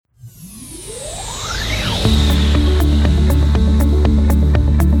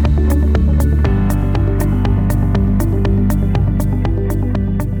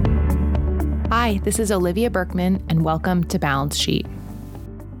this is Olivia Berkman, and welcome to Balance Sheet.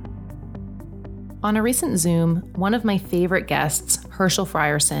 On a recent Zoom, one of my favorite guests, Herschel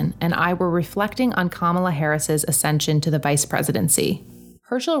Frierson, and I were reflecting on Kamala Harris's ascension to the vice presidency.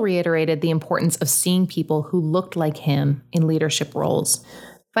 Herschel reiterated the importance of seeing people who looked like him in leadership roles.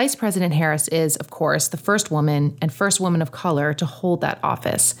 Vice President Harris is, of course, the first woman and first woman of color to hold that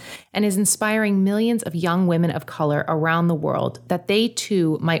office, and is inspiring millions of young women of color around the world that they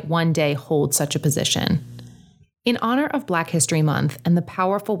too might one day hold such a position. In honor of Black History Month and the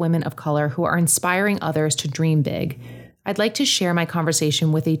powerful women of color who are inspiring others to dream big, I'd like to share my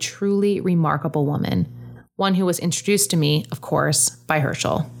conversation with a truly remarkable woman, one who was introduced to me, of course, by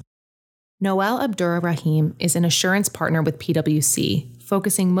Herschel. Noel Abdur-Rahim is an assurance partner with PwC,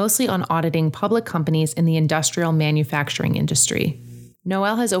 focusing mostly on auditing public companies in the industrial manufacturing industry.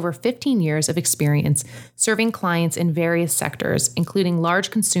 Noel has over 15 years of experience serving clients in various sectors, including large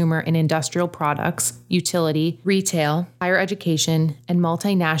consumer and industrial products, utility, retail, higher education, and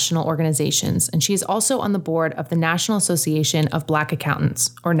multinational organizations, and she is also on the board of the National Association of Black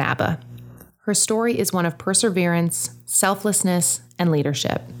Accountants, or NABA. Her story is one of perseverance, selflessness, and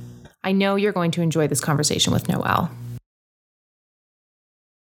leadership. I know you're going to enjoy this conversation with Noel.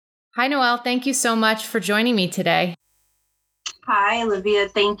 Hi, Noel. Thank you so much for joining me today. Hi, Olivia.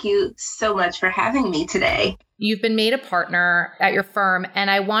 Thank you so much for having me today. You've been made a partner at your firm,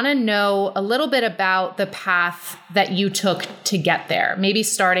 and I want to know a little bit about the path that you took to get there, maybe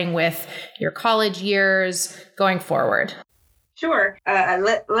starting with your college years going forward. Sure.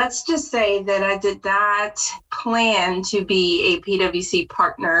 Let's just say that I did not plan to be a PwC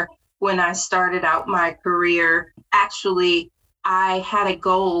partner when I started out my career. Actually, I had a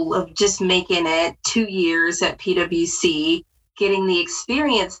goal of just making it 2 years at PwC, getting the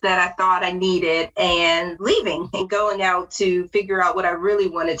experience that I thought I needed, and leaving and going out to figure out what I really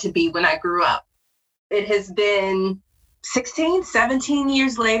wanted to be when I grew up. It has been 16, 17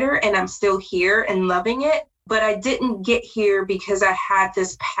 years later, and I'm still here and loving it. But I didn't get here because I had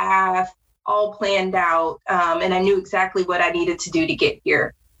this path all planned out, and I knew exactly what I needed to do to get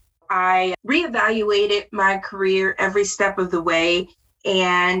here. I reevaluated my career every step of the way,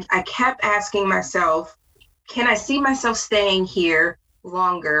 and I kept asking myself, can I see myself staying here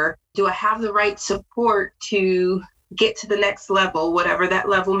longer? Do I have the right support to get to the next level, whatever that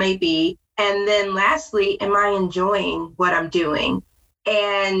level may be? And then lastly, am I enjoying what I'm doing?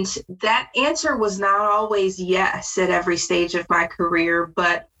 And that answer was not always yes at every stage of my career,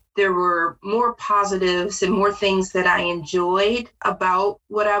 but there were more positives and more things that I enjoyed about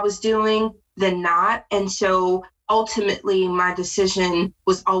what I was doing than not. And so ultimately, my decision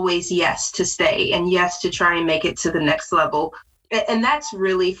was always yes to stay and yes to try and make it to the next level. And that's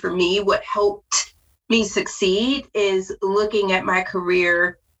really, for me, what helped me succeed is looking at my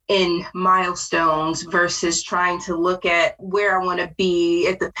career in milestones versus trying to look at where I want to be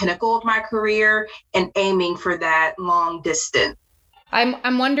at the pinnacle of my career and aiming for that long distance.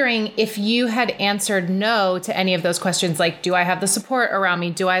 I'm wondering if you had answered no to any of those questions, like, do I have the support around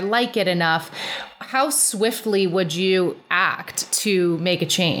me? Do I like it enough? How swiftly would you act to make a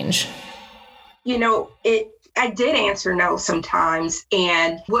change? I did answer no sometimes.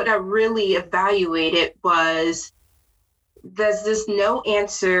 And what I really evaluated was, does this no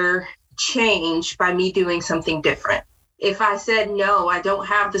answer change by me doing something different? If I said, no, I don't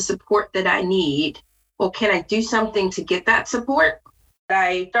have the support that I need, well, can I do something to get that support?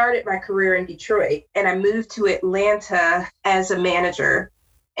 I started my career in Detroit, and I moved to Atlanta as a manager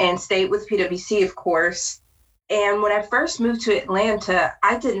and stayed with PwC, of course. And when I first moved to Atlanta,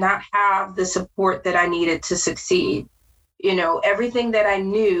 I did not have the support that I needed to succeed. Everything that I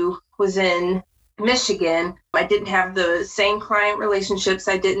knew was in Michigan. I didn't have the same client relationships.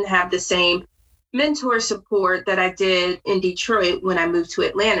 I didn't have the same mentor support that I did in Detroit when I moved to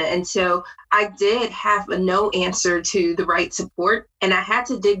Atlanta. And so I did have a no answer to the right support. And I had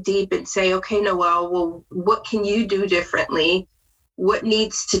to dig deep and say, okay, Noel, well, what can you do differently? What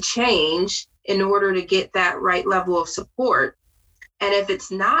needs to change in order to get that right level of support? And if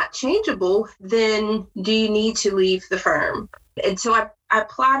it's not changeable, then do you need to leave the firm? And so I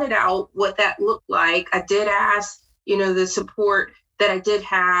plotted out what that looked like. I did ask, the support that I did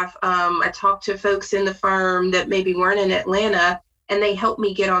have. I talked to folks in the firm that maybe weren't in Atlanta, and they helped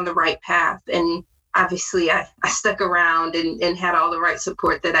me get on the right path. And obviously, I stuck around and had all the right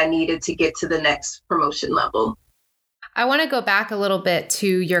support that I needed to get to the next promotion level. I want to go back a little bit to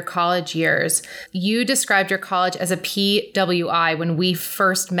your college years. You described your college as a PWI when we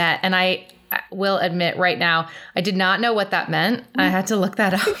first met, and I will admit right now, I did not know what that meant. I had to look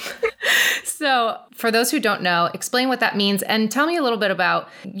that up. So for those who don't know, explain what that means and tell me a little bit about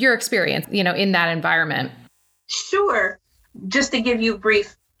your experience, in that environment. Sure. Just to give you a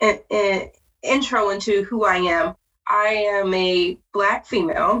brief intro into who I am. I am a Black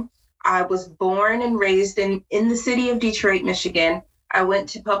female. I was born and raised in the city of Detroit, Michigan. I went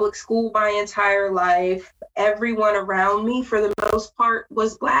to public school my entire life. Everyone around me, for the most part,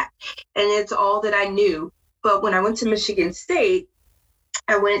 was Black, and it's all that I knew. But when I went to Michigan State,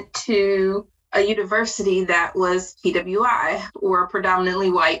 I went to a university that was PWI, or a predominantly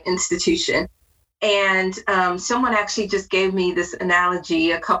white institution. And someone actually just gave me this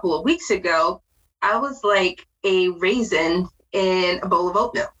analogy a couple of weeks ago. I was like a raisin in a bowl of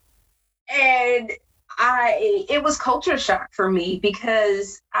oatmeal. And it was culture shock for me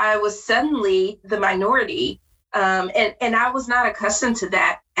because I was suddenly the minority. And I was not accustomed to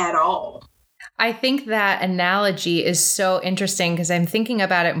that at all. I think that analogy is so interesting because I'm thinking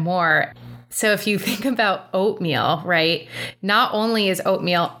about it more. So if you think about oatmeal, right, not only is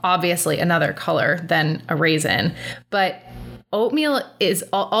oatmeal obviously another color than a raisin, but oatmeal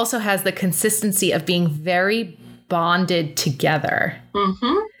also has the consistency of being very bonded together.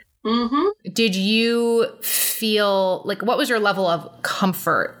 Mm-hmm. Mm-hmm. Did you feel like, what was your level of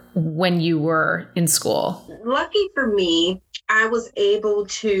comfort when you were in school? Lucky for me, I was able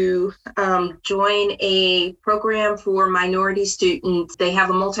to join a program for minority students. They have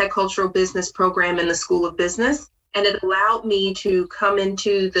a multicultural business program in the School of Business, and it allowed me to come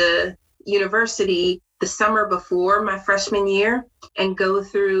into the university the summer before my freshman year and go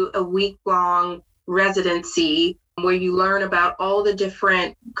through a week-long residency where you learn about all the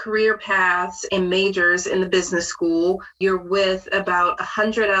different career paths and majors in the business school. You're with about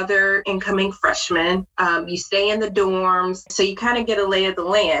 100 other incoming freshmen. You stay in the dorms, so you kind of get a lay of the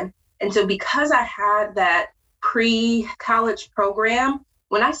land. And so because I had that pre-college program,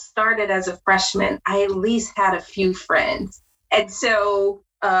 when I started as a freshman, I at least had a few friends. And so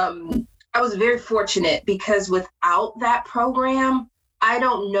I was very fortunate because without that program, I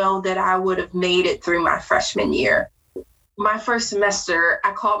don't know that I would have made it through my freshman year. My first semester,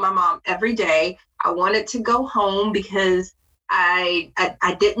 I called my mom every day. I wanted to go home because I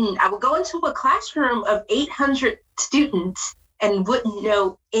would go into a classroom of 800 students and wouldn't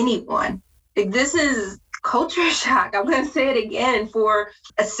know anyone. Like, this is culture shock. I'm going to say it again for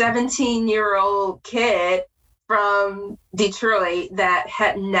a 17-year-old kid from Detroit that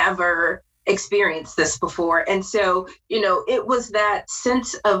had never experienced this before. And so, it was that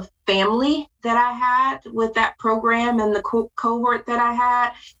sense of family that I had with that program and the cohort that I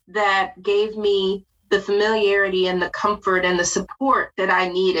had that gave me the familiarity and the comfort and the support that I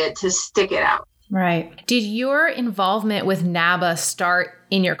needed to stick it out. Right. Did your involvement with NABA start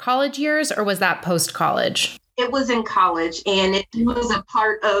in your college years, or was that post-college? It was in college, and it was a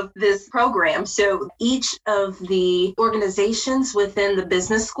part of this program. So each of the organizations within the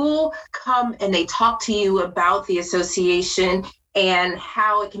business school come and they talk to you about the association and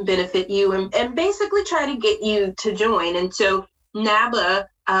how it can benefit you and basically try to get you to join. And so NABA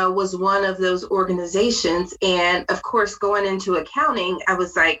was one of those organizations. And of course, going into accounting, I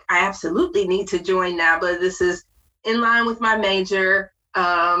was like, I absolutely need to join NABA. This is in line with my major.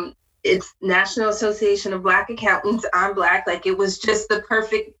 It's National Association of Black Accountants. I'm Black. Like, it was just the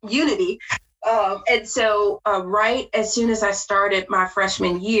perfect unity. And so right as soon as I started my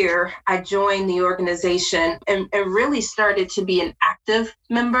freshman year, I joined the organization and really started to be an active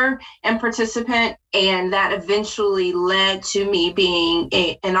member and participant. And that eventually led to me being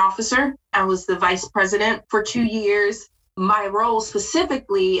an officer. I was the vice president for 2 years. My role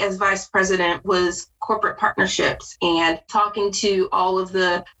specifically as vice president was corporate partnerships and talking to all of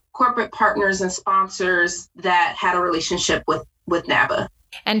the corporate partners and sponsors that had a relationship with NABA.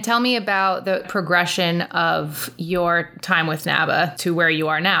 And tell me about the progression of your time with NABA to where you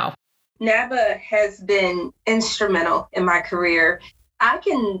are now. NABA has been instrumental in my career. I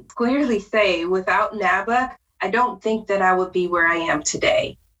can clearly say without NABA, I don't think that I would be where I am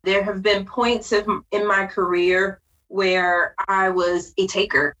today. There have been points in my career where I was a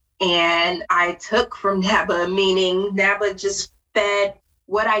taker and I took from NABA, meaning NABA just fed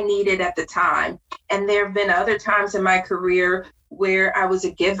what I needed at the time. And there have been other times in my career where I was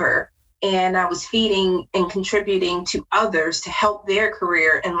a giver and I was feeding and contributing to others to help their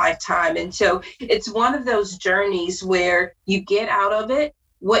career and lifetime. And so it's one of those journeys where you get out of it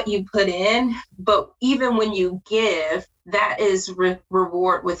what you put in, but even when you give, that is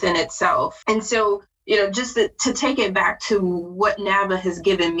reward within itself. And so, just to take it back to what NABA has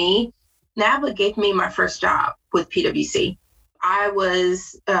given me, NABA gave me my first job with PwC. I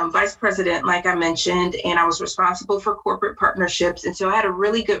was vice president, like I mentioned, and I was responsible for corporate partnerships. And so I had a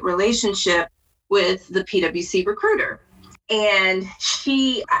really good relationship with the PwC recruiter. And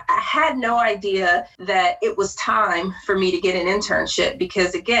I had no idea that it was time for me to get an internship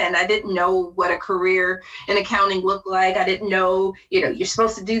because, again, I didn't know what a career in accounting looked like. I didn't know, you're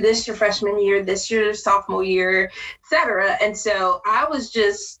supposed to do this your freshman year, this your sophomore year, et cetera. And so I was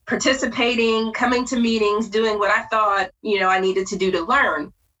just participating, coming to meetings, doing what I thought, I needed to do to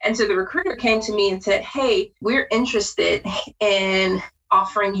learn. And so the recruiter came to me and said, hey, we're interested in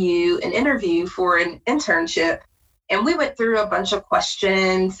offering you an interview for an internship. And we went through a bunch of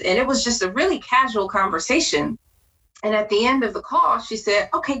questions, and it was just a really casual conversation. And at the end of the call, she said,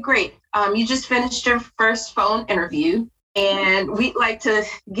 okay, great. You just finished your first phone interview, and we'd like to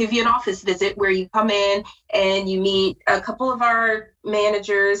give you an office visit where you come in and you meet a couple of our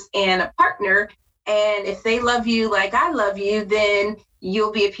managers and a partner. And if they love you like I love you, then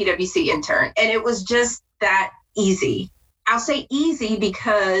you'll be a PwC intern. And it was just that easy. I'll say easy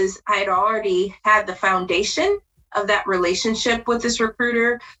because I had already had the foundation of that relationship with this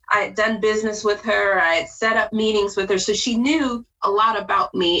recruiter. I had done business with her. I had set up meetings with her. So she knew a lot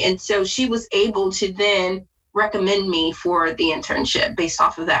about me. And so she was able to then recommend me for the internship based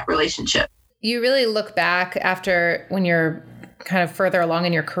off of that relationship. You really look back after when you're kind of further along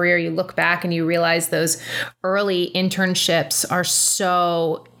in your career, you look back and you realize those early internships are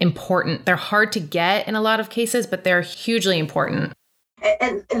so important. They're hard to get in a lot of cases, but they're hugely important.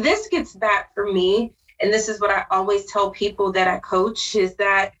 And this gets back for me. And this is what I always tell people that I coach is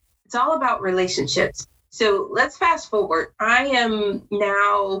that it's all about relationships. So let's fast forward. I am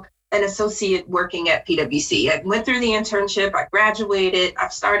now an associate working at PwC. I went through the internship, I graduated,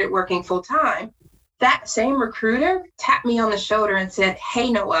 I've started working full time. That same recruiter tapped me on the shoulder and said,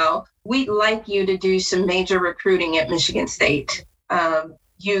 hey, Noelle, we'd like you to do some major recruiting at Michigan State.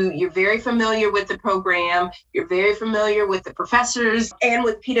 You're very familiar with the program. You're very familiar with the professors and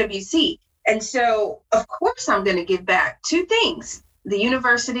with PwC. And so, of course, I'm going to give back two things, the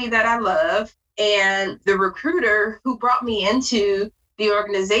university that I love and the recruiter who brought me into the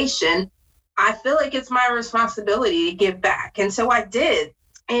organization. I feel like it's my responsibility to give back. And so I did.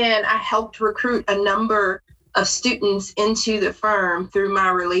 And I helped recruit a number of students into the firm through my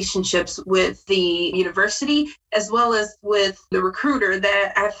relationships with the university, as well as with the recruiter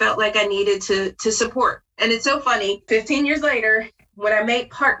that I felt like I needed to support. And it's so funny, 15 years later, when I made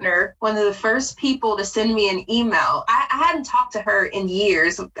partner, one of the first people to send me an email, I hadn't talked to her in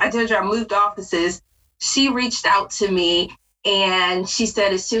years. I told you I moved offices. She reached out to me and she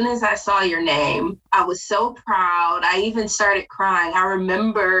said, as soon as I saw your name, I was so proud. I even started crying. I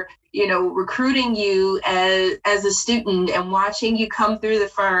remember, recruiting you as a student and watching you come through the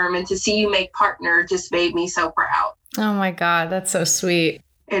firm, and to see you make partner just made me so proud. Oh my God, that's so sweet.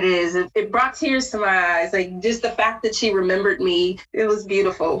 It is. It brought tears to my eyes. Like just the fact that she remembered me, it was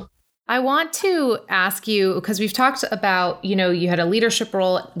beautiful. I want to ask you, because we've talked about, you had a leadership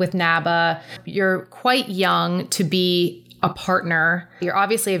role with NABA. You're quite young to be a partner. You're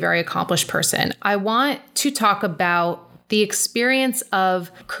obviously a very accomplished person. I want to talk about the experience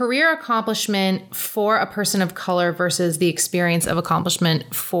of career accomplishment for a person of color versus the experience of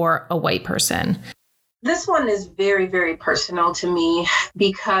accomplishment for a white person. This one is very, very personal to me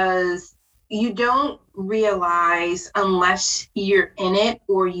because you don't realize unless you're in it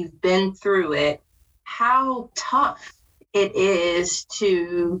or you've been through it, how tough it is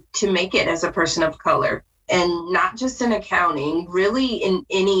to make it as a person of color. And not just in accounting, really in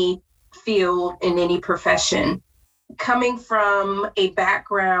any field, in any profession. Coming from a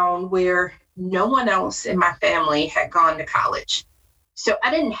background where no one else in my family had gone to college. So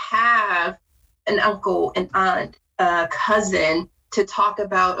I didn't have an uncle, an aunt, a cousin to talk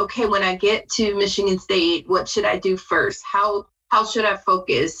about, okay, when I get to Michigan State, what should I do first? How should I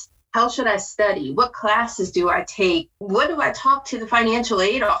focus? How should I study? What classes do I take? What do I talk to the financial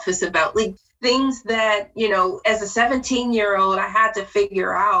aid office about? Like things that, as a 17-year-old, I had to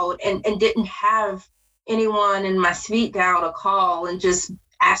figure out and didn't have anyone in my suite down to call and just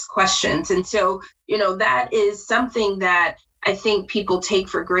ask questions. And so, that is something that I think people take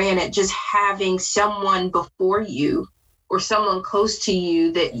for granted, just having someone before you or someone close to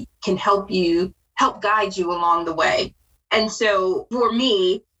you that can help guide you along the way. And so for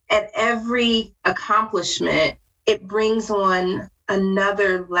me, at every accomplishment, it brings on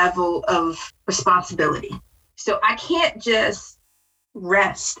another level of responsibility. So I can't just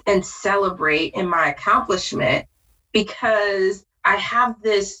rest and celebrate in my accomplishment because I have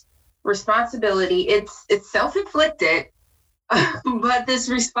this responsibility. It's self-inflicted, but this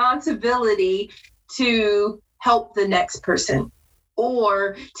responsibility to help the next person,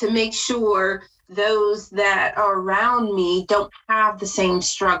 or to make sure those that are around me don't have the same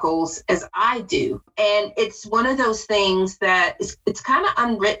struggles as I do. And it's one of those things that it's kind of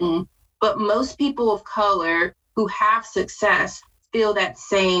unwritten, but most people of color who have success feel that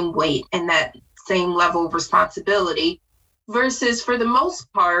same weight and that same level of responsibility, versus for the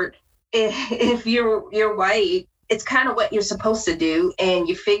most part, if you're white, it's kind of what you're supposed to do, and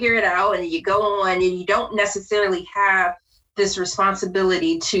you figure it out and you go on, and you don't necessarily have this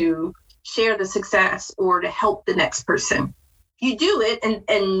responsibility to share the success or to help the next person. You do it,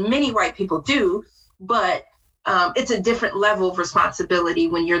 and many white people do, but it's a different level of responsibility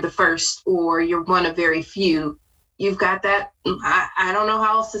when you're the first or you're one of very few. You've got that, I don't know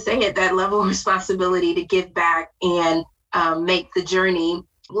how else to say it, that level of responsibility to give back and make the journey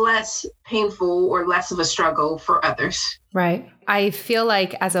less painful or less of a struggle for others. Right. I feel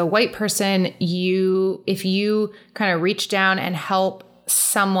like as a white person, if you kind of reach down and help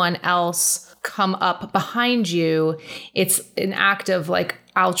someone else come up behind you, it's an act of like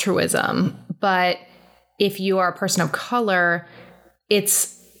altruism. But if you are a person of color,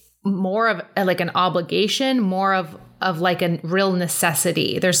 it's more of like an obligation, more of like a real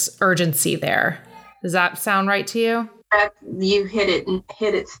necessity. There's urgency there. Does that sound right to you? You hit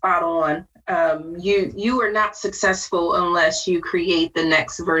it spot on. You are not successful unless you create the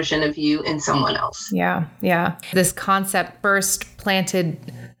next version of you in someone else. Yeah. Yeah. This concept first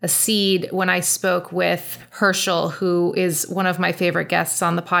planted a seed when I spoke with Herschel, who is one of my favorite guests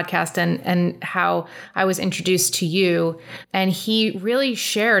on the podcast, and how I was introduced to you. And he really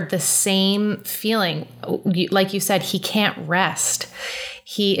shared the same feeling. Like you said, he can't rest.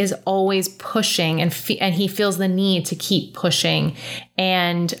 He is always pushing, and he feels the need to keep pushing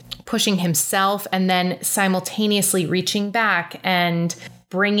and pushing himself, and then simultaneously reaching back and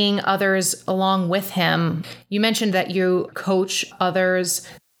bringing others along with him. You mentioned that you coach others.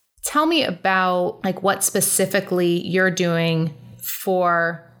 Tell me about like what specifically you're doing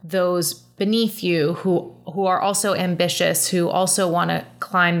for those beneath you who are also ambitious, who also want to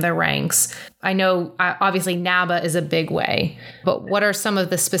climb the ranks. I know obviously NABA is a big way, but what are some of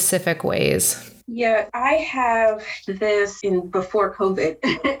the specific ways? Yeah, I have this before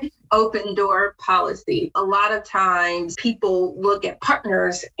COVID open door policy. A lot of times people look at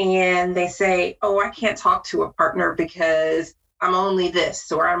partners and they say, oh, I can't talk to a partner because I'm only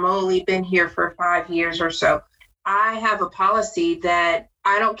this, or I'm only been here for 5 years or so. I have a policy that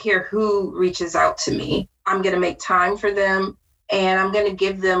I don't care who reaches out to me. I'm going to make time for them, and I'm going to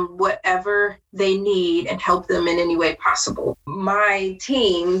give them whatever they need and help them in any way possible. My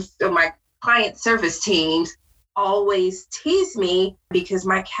teams, or my client service teams, always tease me because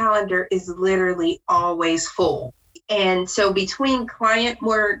my calendar is literally always full. And so between client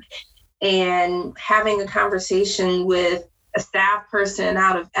work and having a conversation with a staff person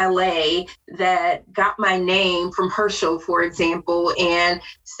out of LA that got my name from Herschel, for example, and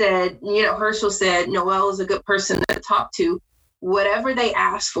said, Herschel said, Noelle is a good person to talk to. Whatever they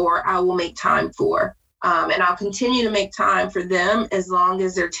ask for, I will make time for. And I'll continue to make time for them as long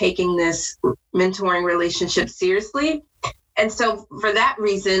as they're taking this mentoring relationship seriously. And so for that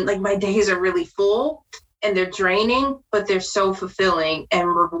reason, like my days are really full and they're draining, but they're so fulfilling and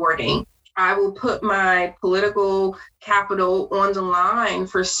rewarding. I will put my political capital on the line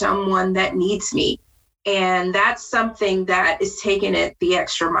for someone that needs me. And that's something that is taking it the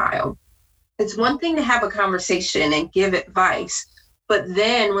extra mile. It's one thing to have a conversation and give advice, but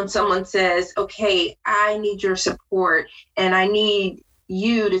then when someone says, okay, I need your support and I need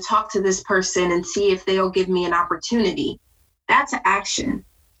you to talk to this person and see if they'll give me an opportunity, that's action.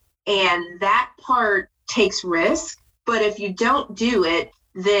 And that part takes risk. But if you don't do it,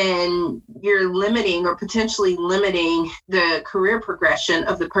 then you're limiting or potentially limiting the career progression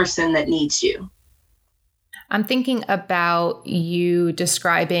of the person that needs you. I'm thinking about you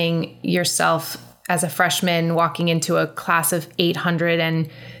describing yourself as a freshman walking into a class of 800 and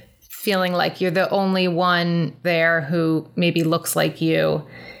feeling like you're the only one there who maybe looks like you.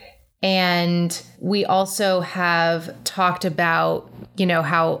 And we also have talked about,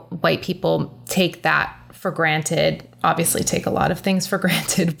 how white people take that for granted, obviously take a lot of things for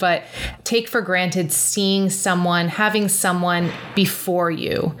granted, but take for granted seeing someone, having someone before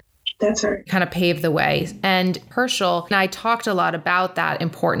you. That's right. Kind of pave the way. And Herschel and I talked a lot about that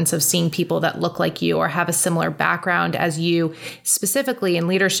importance of seeing people that look like you or have a similar background as you, specifically in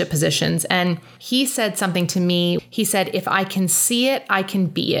leadership positions. And he said something to me. He said, if I can see it, I can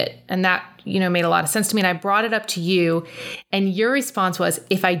be it. And that, made a lot of sense to me. And I brought it up to you. And your response was,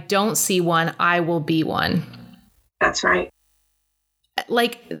 if I don't see one, I will be one. That's right.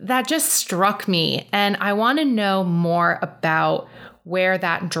 that just struck me. And I want to know more about where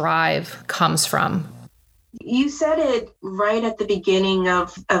that drive comes from. You said it right at the beginning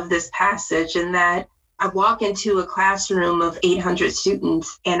of this passage, in that I walk into a classroom of 800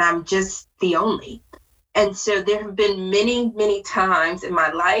 students and I'm just the only. And so there have been many, many times in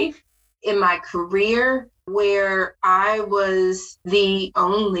my life, in my career, where I was the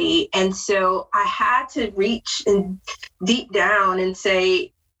only. And so I had to reach in deep down and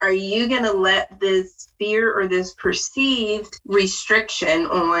say, are you going to let this fear or this perceived restriction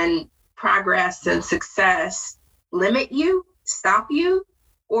on progress and success limit you, stop you?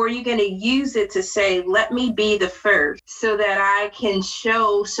 Or are you going to use it to say, let me be the first so that I can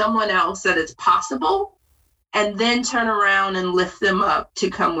show someone else that it's possible, and then turn around and lift them up to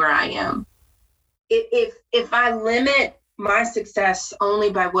come where I am? If I limit my success only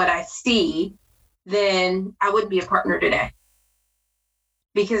by what I see, then I wouldn't be a partner today.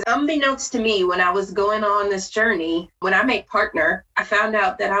 Because unbeknownst to me, when I was going on this journey, when I made partner, I found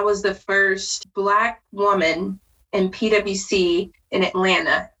out that I was the first Black woman in PwC in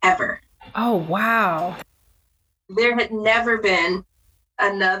Atlanta ever. Oh, wow. There had never been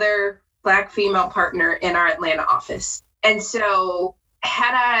another Black female partner in our Atlanta office. And so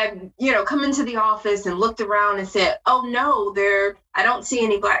had I, come into the office and looked around and said, oh no, I don't see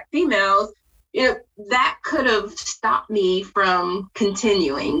any Black females, that could have stopped me from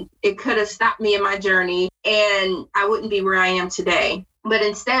continuing. It could have stopped me in my journey and I wouldn't be where I am today. But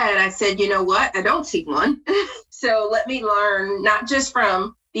instead I said, you know what? I don't see one. So let me learn not just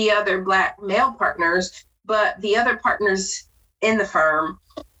from the other Black male partners, but the other partners in the firm.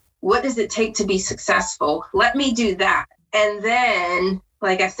 What does it take to be successful? Let me do that. And then,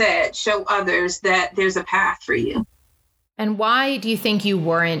 like I said, show others that there's a path for you. And why do you think you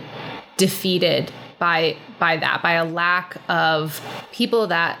weren't defeated by that, by a lack of people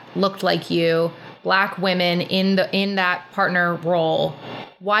that looked like you, Black women in that partner role?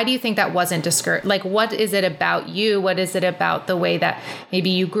 Why do you think that wasn't discouraged? Like, what is it about you? What is it about the way that maybe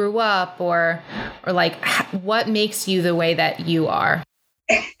you grew up, or like what makes you the way that you are?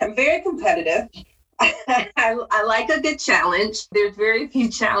 I'm very competitive. I like a good challenge. There's very few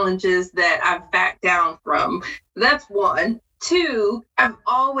challenges that I've backed down from. That's one. Two, I've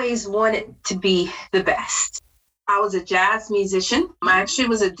always wanted to be the best. I was a jazz musician. I actually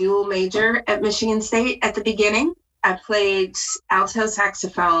was a dual major at Michigan State at the beginning. I played alto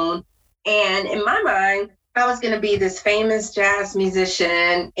saxophone. And in my mind, I was going to be this famous jazz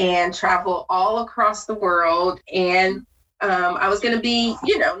musician and travel all across the world. And I was going to be,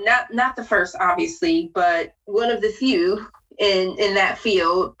 not the first, obviously, but one of the few in that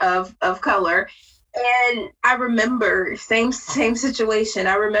field of color. And I remember, same situation.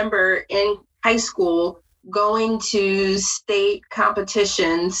 I remember in high school going to state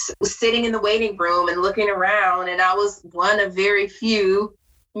competitions, sitting in the waiting room and looking around. And I was one of very few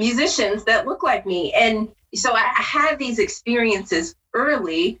musicians that looked like me. And so I had these experiences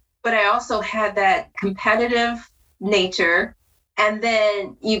early, but I also had that competitive nature. And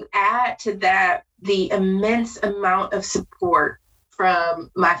then you add to that the immense amount of support from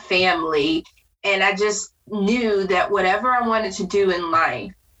my family. And I just knew that whatever I wanted to do in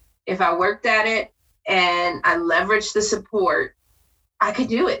life, if I worked at it and I leveraged the support, I could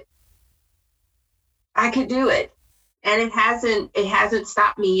do it. I could do it. And it hasn't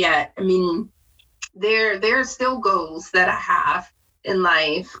stopped me yet. I mean, there are still goals that I have in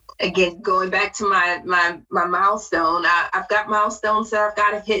life. Again, going back to my milestone, I've got milestones that I've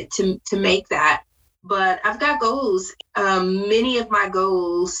got to hit to make that. But I've got goals. Many of my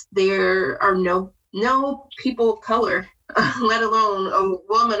goals, there are no people of color, let alone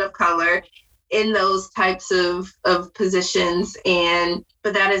a woman of color, in those types of positions.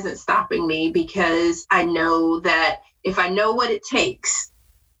 But that isn't stopping me, because I know that if I know what it takes,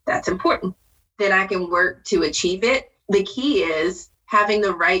 that's important, then I can work to achieve it. The key is having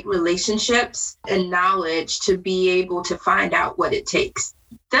the right relationships and knowledge to be able to find out what it takes.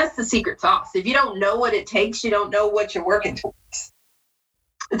 That's the secret sauce. If you don't know what it takes, you don't know what you're working towards.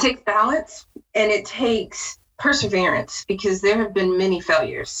 It takes balance and it takes perseverance, because there have been many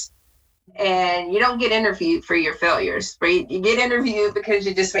failures. And you don't get interviewed for your failures, right? You get interviewed because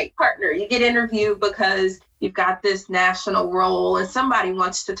you just make partner. You get interviewed because you've got this national role and somebody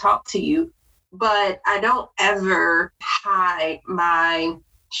wants to talk to you. But I don't ever hide my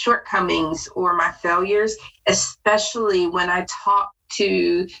shortcomings or my failures, especially when I talk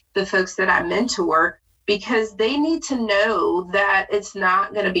to the folks that I mentor, because they need to know that it's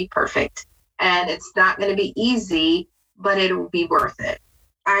not going to be perfect and it's not going to be easy, but it will be worth it.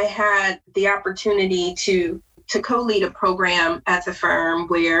 I had the opportunity to to co-lead a program at the firm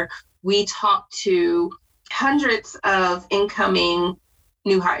where we talk to hundreds of incoming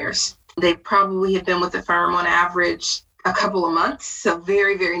new hires. They probably have been with the firm on average a couple of months, so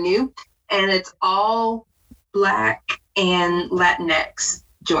very, very new. And it's all Black and Latinx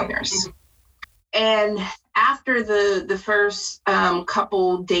joiners. And after the first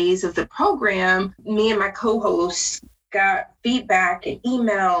couple days of the program, me and my co-hosts got feedback and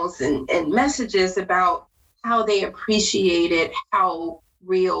emails and messages about how they appreciated how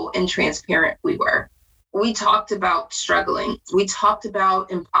real and transparent we were. We talked about struggling. We talked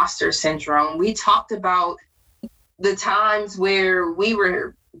about imposter syndrome. We talked about the times where we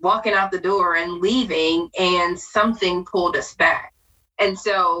were walking out the door and leaving and something pulled us back. And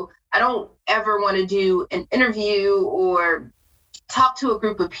so I don't ever want to do an interview or talk to a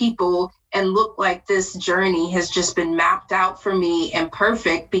group of people and look like this journey has just been mapped out for me and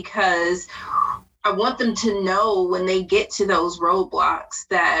perfect, because I want them to know when they get to those roadblocks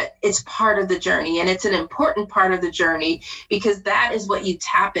that it's part of the journey, and it's an important part of the journey, because that is what you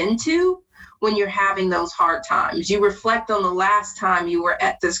tap into when you're having those hard times. You reflect on the last time you were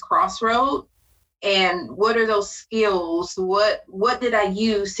at this crossroad, and what are those skills? What did I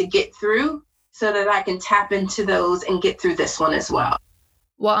use to get through so that I can tap into those and get through this one as well?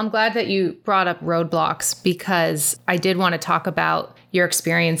 Well, I'm glad that you brought up roadblocks, because I did want to talk about your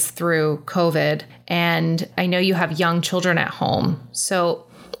experience through COVID. And I know you have young children at home. So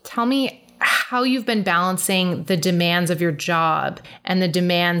tell me how you've been balancing the demands of your job and the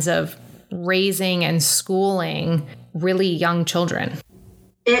demands of raising and schooling really young children.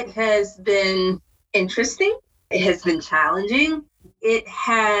 It has been interesting. It has been challenging. It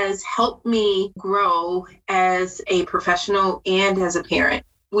has helped me grow as a professional and as a parent.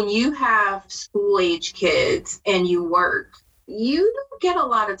 When you have school-age kids and you work, you don't get a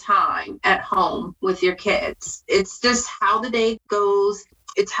lot of time at home with your kids. It's just how the day goes.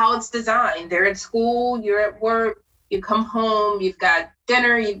 It's how it's designed. They're at school, you're at work, you come home, you've got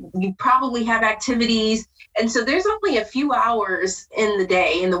dinner, you probably have activities. And so there's only a few hours in the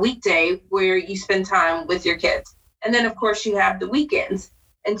day, in the weekday, where you spend time with your kids. And then, of course, you have the weekends.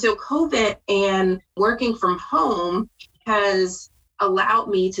 And so COVID and working from home has allowed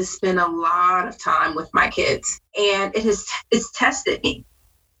me to spend a lot of time with my kids. And it's tested me.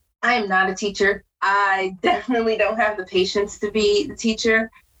 I am not a teacher. I definitely don't have the patience to be the teacher,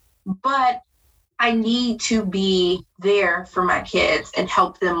 but I need to be there for my kids and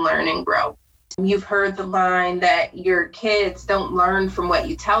help them learn and grow. You've heard the line that your kids don't learn from what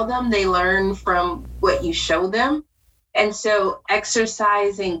you tell them, they learn from what you show them. And so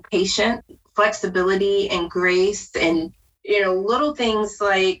exercising patience, flexibility, and grace, and little things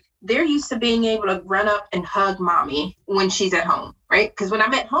like they're used to being able to run up and hug mommy when she's at home, right? Because when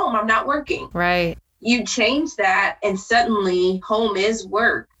I'm at home, I'm not working. Right. You change that and suddenly home is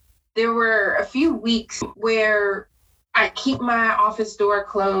work. There were a few weeks where I keep my office door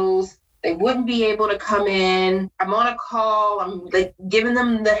closed. They wouldn't be able to come in. I'm on a call. I'm like giving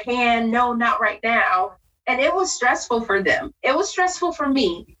them the hand. No, not right now. And it was stressful for them. It was stressful for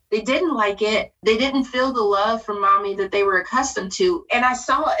me. They didn't like it. They didn't feel the love from mommy that they were accustomed to. And I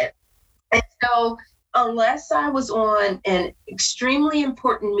saw it. And so unless I was on an extremely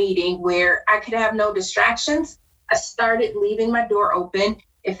important meeting where I could have no distractions, I started leaving my door open.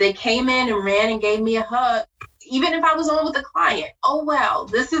 If they came in and ran and gave me a hug, even if I was on with a client, oh, well,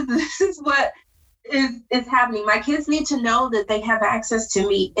 this is what is happening. My kids need to know that they have access to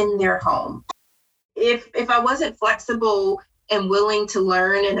me in their home. If I wasn't flexible and willing to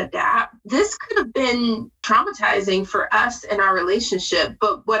learn and adapt, this could have been traumatizing for us in our relationship.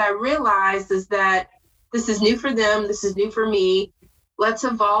 But what I realized is that this is new for them. This is new for me. Let's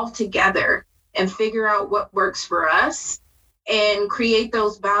evolve together and figure out what works for us and create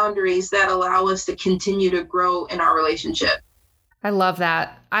those boundaries that allow us to continue to grow in our relationship. I love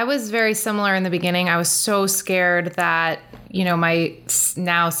that. I was very similar in the beginning. I was so scared that, my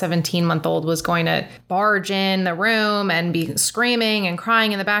now 17-month-old was going to barge in the room and be screaming and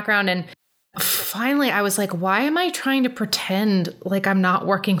crying in the background. And finally, I was like, why am I trying to pretend like I'm not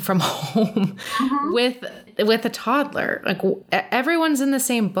working from home with a toddler? Like, everyone's in the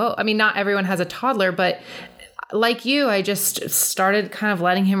same boat. I mean, not everyone has a toddler, but like you, I just started kind of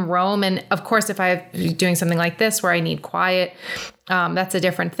letting him roam. And of course, if I'm doing something like this where I need quiet, that's a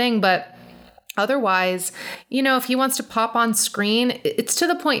different thing. But otherwise, if he wants to pop on screen, it's to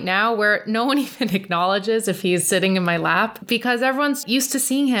the point now where no one even acknowledges if he's sitting in my lap, because everyone's used to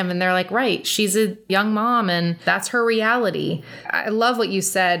seeing him and they're like, right, she's a young mom and that's her reality. I love what you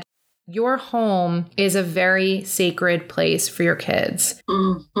said. your home is a very sacred place for your kids.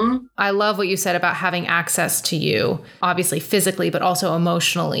 Mm-hmm. I love what you said about having access to you, obviously physically, but also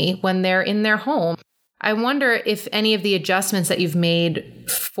emotionally when they're in their home. I wonder if any of the adjustments that you've made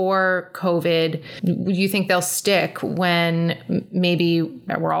for COVID, you think they'll stick when maybe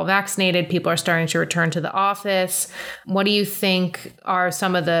we're all vaccinated, people are starting to return to the office. What do you think are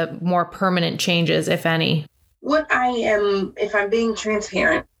some of the more permanent changes, if any? If I'm being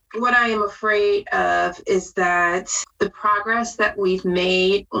transparent, what I am afraid of is that the progress that we've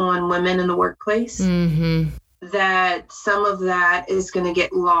made on women in the workplace, that some of that is going to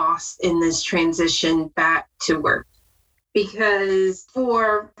get lost in this transition back to work. Because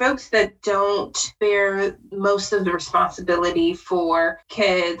for folks that don't bear most of the responsibility for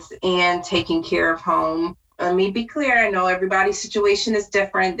kids and taking care of home, let me be clear, I know everybody's situation is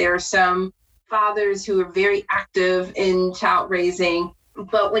different. There are some fathers who are very active in child raising,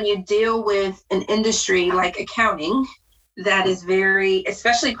 but when you deal with an industry like accounting, that is very,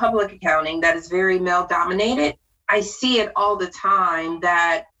 especially public accounting, that is very male dominated, I see it all the time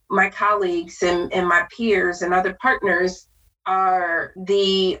that my colleagues and my peers and other partners are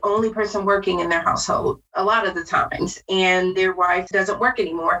the only person working in their household a lot of the times, and their wife doesn't work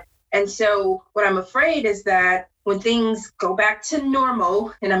anymore. And so what I'm afraid is that when things go back to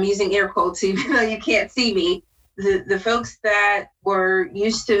normal, and I'm using air quotes even though you can't see me, the folks that were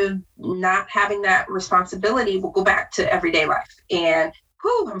used to not having that responsibility will go back to everyday life. And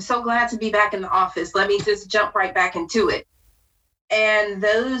I'm so glad to be back in the office. Let me just jump right back into it. And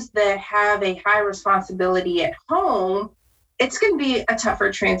those that have a high responsibility at home, it's going to be a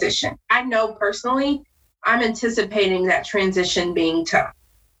tougher transition. I know personally, I'm anticipating that transition being tough.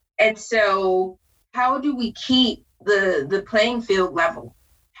 And so how do we keep the playing field level?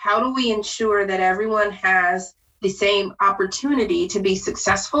 How do we ensure that everyone has the same opportunity to be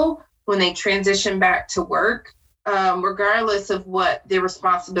successful when they transition back to work, regardless of what their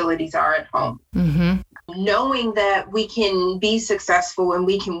responsibilities are at home? Knowing that we can be successful and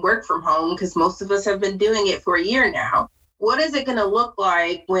we can work from home, because most of us have been doing it for a year now. What is it going to look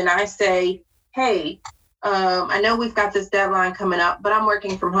like when I say, hey, I know we've got this deadline coming up, but I'm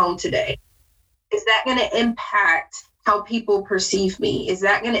working from home today? Is that going to impact how people perceive me? Is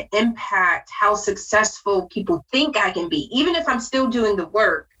that going to impact how successful people think I can be? Even if I'm still doing the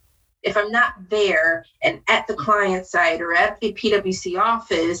work, if I'm not there and at the client site or at the PwC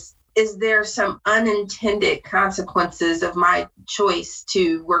office, is there some unintended consequences of my choice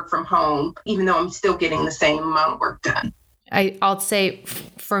to work from home, even though I'm still getting the same amount of work done? I'll say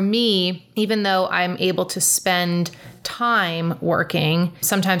for me, even though I'm able to spend time working,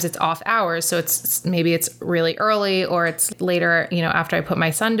 sometimes it's off hours. So maybe it's really early or it's later, after I put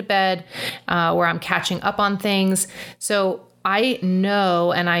my son to bed, where I'm catching up on things. So I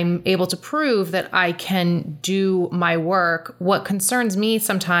know and I'm able to prove that I can do my work. What concerns me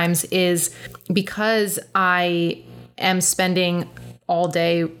sometimes is because I am spending all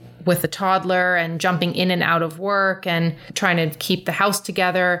day with a toddler and jumping in and out of work and trying to keep the house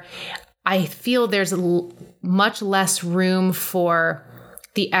together, I feel there's much less room for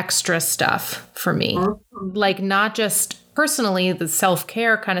the extra stuff for me. Like not just personally, the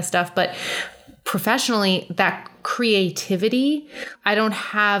self-care kind of stuff, but professionally, that creativity, I don't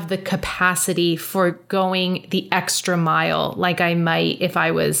have the capacity for going the extra mile like I might if I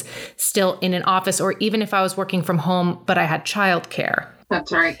was still in an office or even if I was working from home, but I had childcare.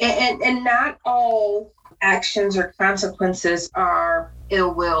 That's right. And not all actions or consequences are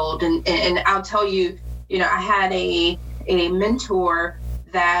ill-willed. And I'll tell you, I had a mentor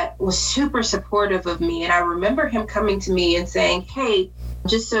that was super supportive of me. And I remember him coming to me and saying, hey,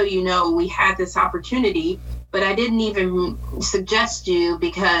 just so you know, we had this opportunity, but I didn't even suggest you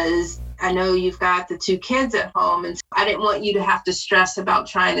because I know you've got the 2 kids at home. And so I didn't want you to have to stress about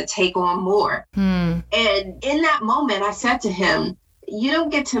trying to take on more. And in that moment, I said to him, you don't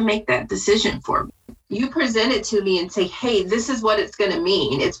get to make that decision for me. You present it to me and say, hey, this is what it's going to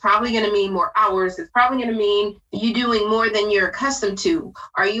mean. It's probably going to mean more hours. It's probably going to mean you doing more than you're accustomed to.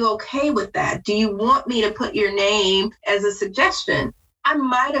 Are you okay with that? Do you want me to put your name as a suggestion? I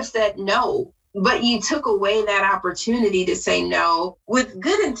might have said no, but you took away that opportunity to say no with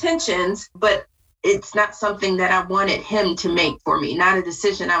good intentions, but it's not something that I wanted him to make for me, not a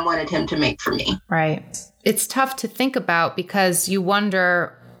decision I wanted him to make for me. Right. It's tough to think about because you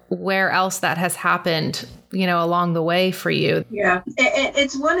wonder where else that has happened, along the way for you. Yeah.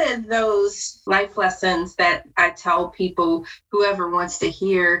 It's one of those life lessons that I tell people, whoever wants to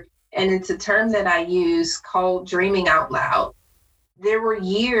hear, and it's a term that I use called dreaming out loud. There were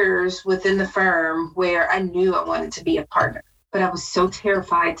years within the firm where I knew I wanted to be a partner. but I was so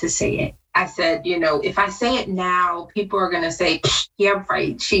terrified to say it. I said, if I say it now, people are going to say, yeah,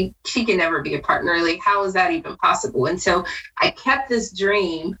 right. She can never be a partner. Like, how is that even possible? And so I kept this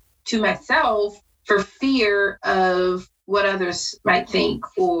dream to myself for fear of what others might think,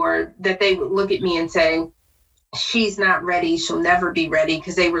 or that they would look at me and say, she's not ready. She'll never be ready,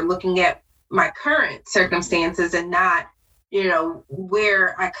 because they were looking at my current circumstances and not,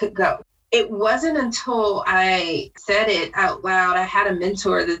 where I could go. It wasn't until I said it out loud. I had a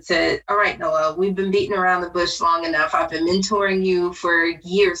mentor that said, all right, Noelle, we've been beating around the bush long enough. I've been mentoring you for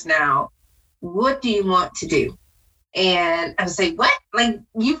years now. What do you want to do? And I would say, what? Like,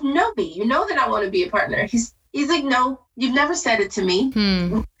 you know me. You know that I want to be a partner. He's like, no, you've never said it to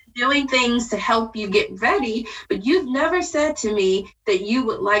me. Doing things to help you get ready, but you've never said to me that you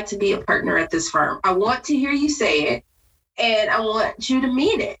would like to be a partner at this firm. I want to hear you say it, and I want you to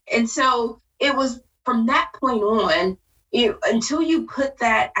mean it. And so it was from that point on, until you put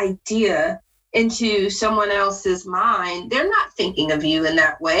that idea into someone else's mind, they're not thinking of you in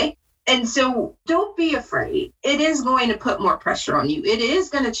that way. And so don't be afraid. It is going to put more pressure on you. It is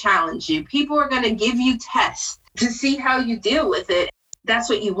going to challenge you. People are going to give you tests to see how you deal with it. That's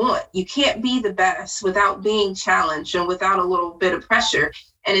what you want. You can't be the best without being challenged and without a little bit of pressure.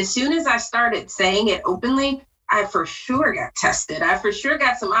 And as soon as I started saying it openly, I for sure got tested. I for sure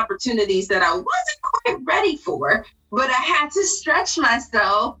got some opportunities that I wasn't quite ready for, but I had to stretch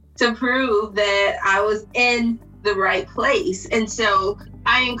myself to prove that I was in the right place. And so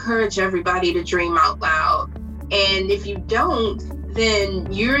I encourage everybody to dream out loud. And if you don't,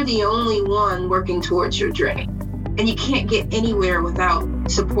 then you're the only one working towards your dream. And you can't get anywhere without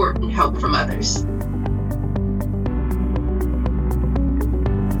support and help from others.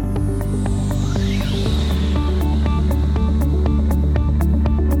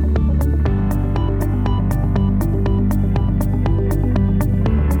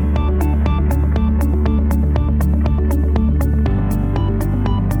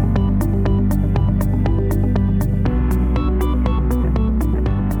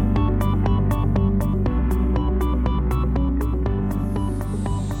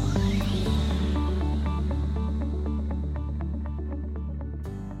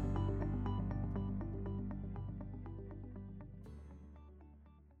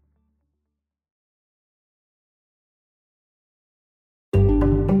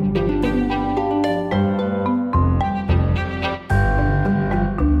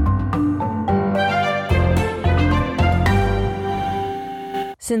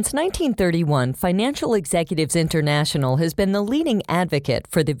 Since 1931, Financial Executives International has been the leading advocate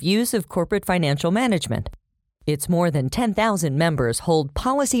for the views of corporate financial management. Its more than 10,000 members hold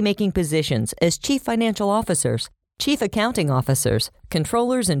policy-making positions as chief financial officers, chief accounting officers,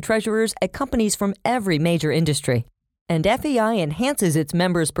 controllers, and treasurers at companies from every major industry. And FEI enhances its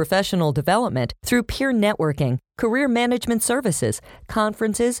members' professional development through peer networking, career management services,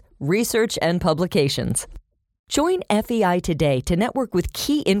 conferences, research, and publications. Join FEI today to network with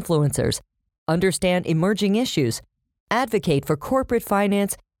key influencers, understand emerging issues, advocate for corporate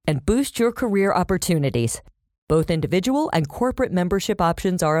finance, and boost your career opportunities. Both individual and corporate membership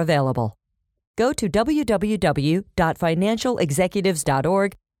options are available. Go to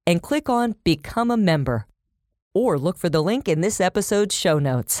www.financialexecutives.org and click on Become a Member. Or look for the link in this episode's show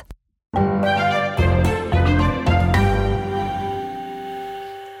notes.